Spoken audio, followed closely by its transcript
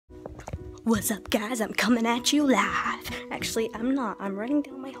What's up, guys? I'm coming at you live. Actually, I'm not. I'm running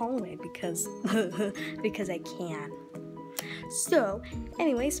down my hallway because because I can. So,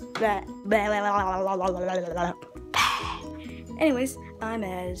 anyways, I'm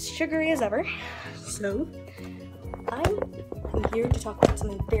as sugary as ever. So, I'm here to talk about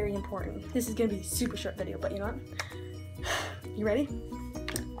something very important. This is gonna be a super short video, but you know what? You ready?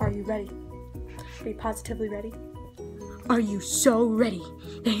 Are you ready? Are you positively ready? Are you so ready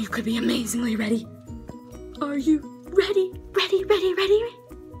that you could be amazingly ready? Are you ready? Ready?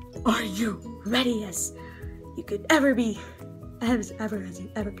 Are you ready as you could ever be? As you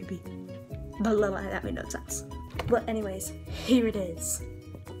ever could be. But that made no sense. But anyways, here it is.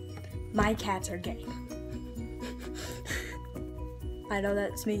 My cats are gay. I know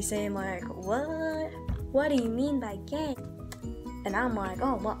that's me saying like, what? What do you mean by gay? And I'm like,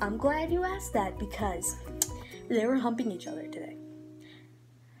 oh, well, I'm glad you asked that because they were humping each other today.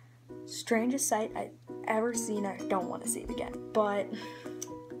 Strangest sight I've ever seen. I don't want to see it again, but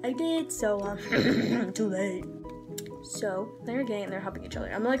I did, so too late. So they're gay and they're humping each other.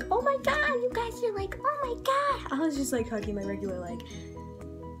 I'm like, oh my god, you guys are like, oh my god. I was just like hugging my regular like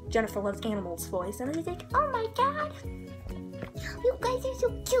Jennifer Loves Animals voice, and I was like, oh my god, you guys are so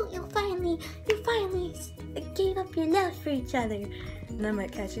cute. You finally gave up your love for each other. And then my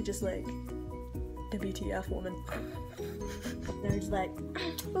cat, she just like, WTF, woman. They're just like,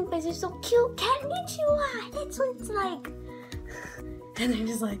 you guys are so cute. Konnichiwa. That's what it's like. And they're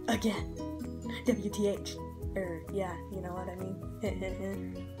just like, again, WTH. Or, yeah, you know what I mean.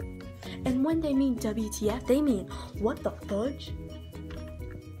 And when they mean WTF, they mean, what the fudge?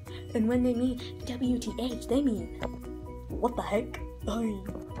 And when they mean WTH, they mean, what the heck?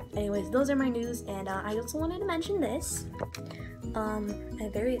 Anyways, those are my news, and I also wanted to mention this. I'm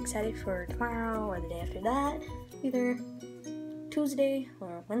very excited for tomorrow or the day after that, either Tuesday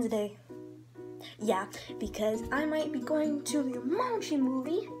or Wednesday. Yeah, because I might be going to the Emoji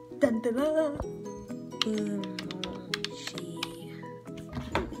movie. Dun, dun, dun. Emoji.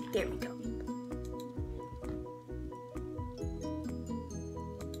 There we go.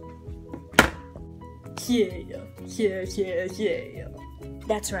 Yeah.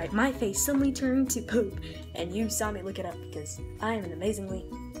 That's right, my face suddenly turned to poop, and you saw me look it up because I am an amazingly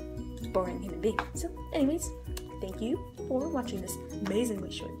boring human being. So, anyways, thank you for watching this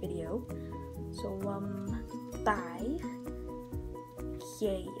amazingly short video. So, bye.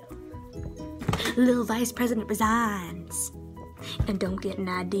 Yeah. Little Vice President resigns. And don't get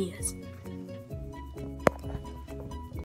any ideas.